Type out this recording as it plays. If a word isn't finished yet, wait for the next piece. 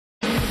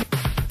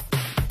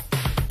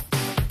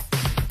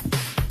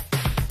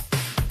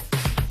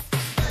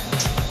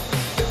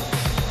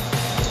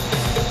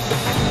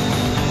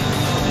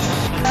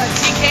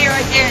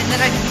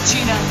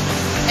Gina.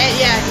 And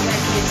yeah,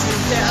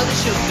 the other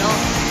show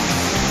don't.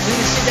 There's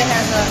a shit that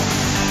has a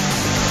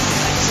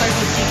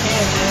circle TK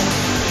in it.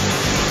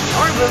 I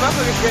already blew my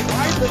fucking drink.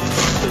 Why are you looking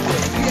so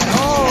big?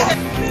 Oh!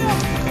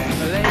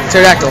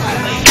 Pterodactyl.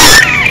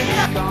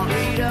 Can't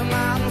read a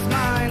man's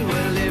mind.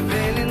 We're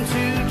living in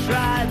two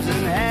tribes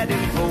and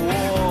heading for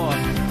war.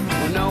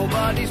 Well,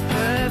 nobody's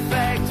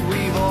perfect.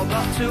 We've all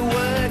got to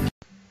work.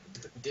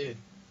 Dude,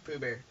 Pooh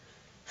Bear.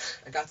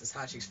 I got this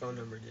hot chick's phone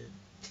number, dude.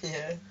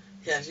 Yeah.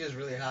 Yeah, she was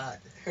really hot.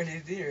 Her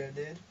new theater,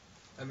 dude.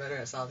 I met her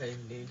at South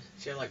Haven, dude.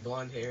 She had like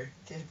blonde hair.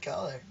 Dude,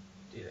 call her.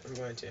 Dude, I'm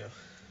going to.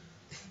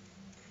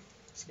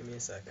 Just give me a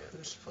second.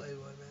 Who's Playboy,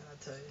 man? I'll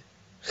tell you.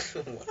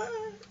 What?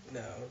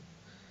 No.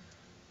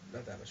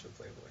 Not that much of a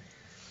Playboy.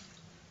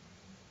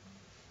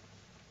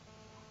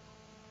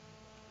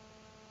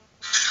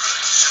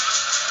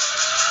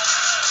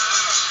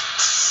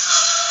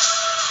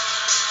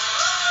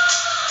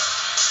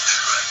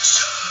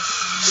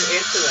 To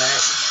answer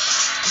that.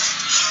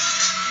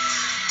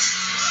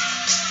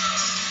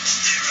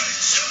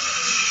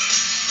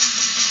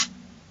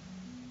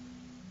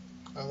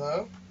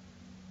 Hello?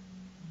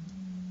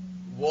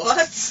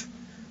 What?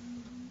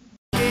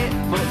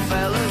 But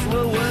fellas,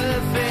 we're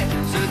worth it,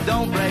 so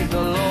don't break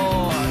the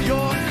law.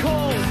 You're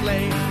cold,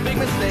 late, big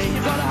mistake.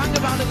 You've got to hang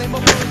around a limbo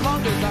for as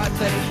long as I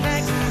take.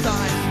 Next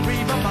time,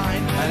 read my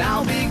mind, and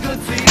I'll be good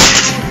to you.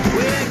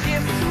 We're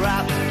gifts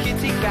wrapped,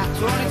 kitty cats.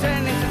 We're only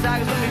turning into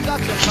tigers when we've got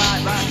to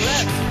fight back.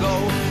 Let's go,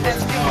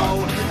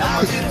 Eskimo,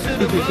 out into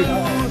the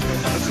blue.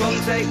 Come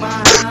take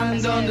my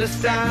hand,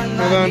 understand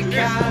that you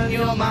can.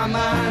 You're my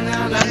man,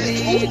 and I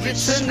need you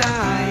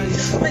tonight.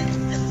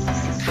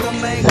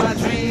 Come make my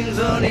dreams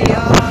only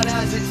hard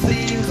as it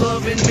seems.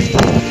 Loving me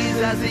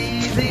is as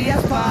easy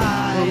as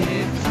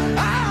pie.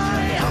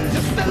 I am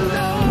just a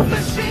love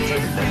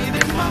machine,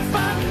 feeding my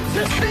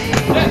fantasy.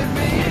 Give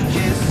me a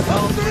kiss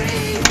or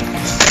three,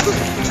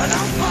 and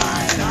I'm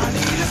fine. I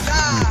need a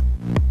star.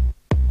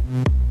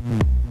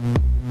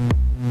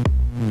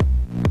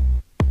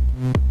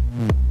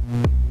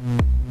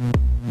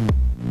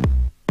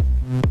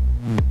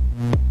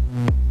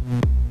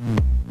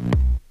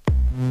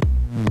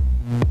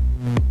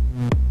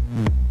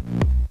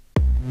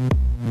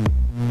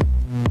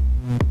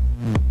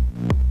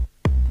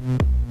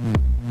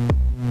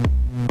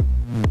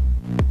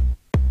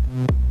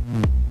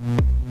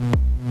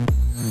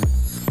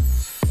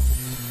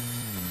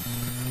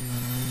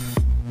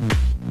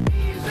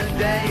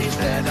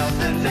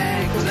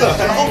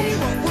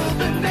 What will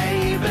the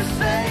neighbors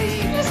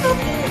say?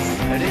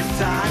 This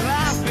time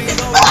I've been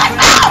going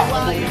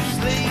while you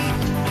sleep,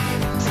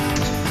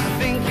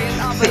 thinking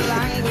of a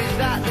language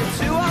that the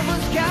two of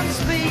us can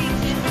speak.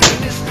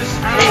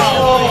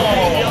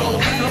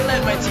 Don't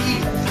let my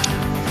teeth.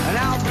 And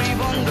I'll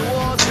breathe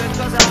underwater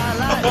cause I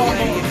like the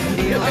way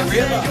you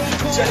feel. I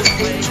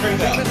say you're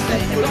cold,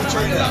 you're gonna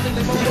hang around in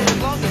the moment as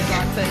long as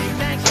I take.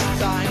 Next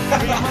time,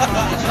 read my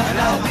mind, and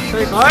I'll be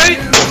good to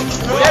you.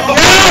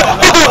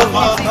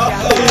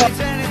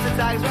 Turn into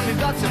tigers when we've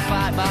got to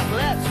fight back.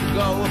 Let's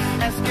go,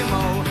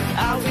 Eskimo,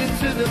 out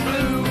into the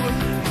blue.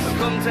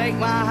 Come take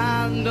my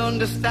hand,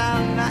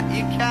 understand that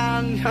you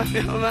can.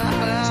 You're my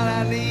man and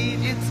I need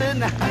you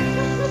tonight.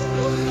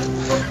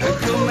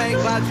 Come make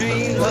my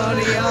dreams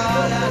only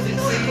hard as it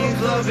seems.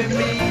 Loving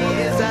me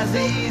is as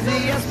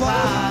easy as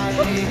pie.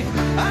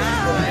 I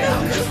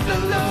am just a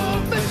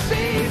love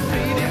machine,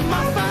 feeding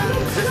my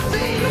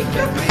fantasy.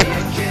 Give me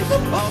a kiss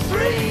or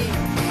three,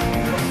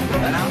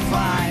 and I'm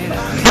fine. I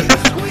need to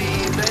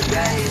squeeze the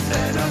day,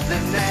 set up the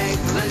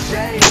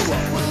negligee.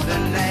 What will the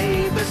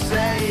neighbors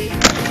say?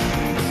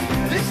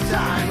 This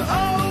time,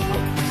 oh,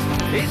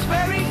 it's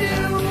very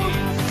new.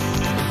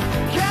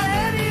 Can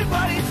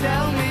anybody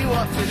tell me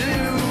what to do?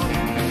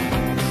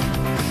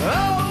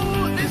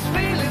 Oh, this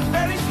feeling's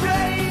very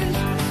strange.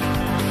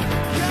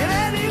 Can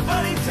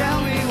anybody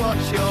tell me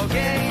what's your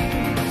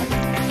game?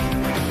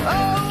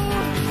 Oh,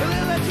 a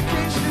little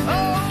education.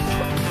 Oh,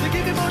 to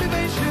give you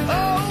motivation.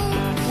 Oh.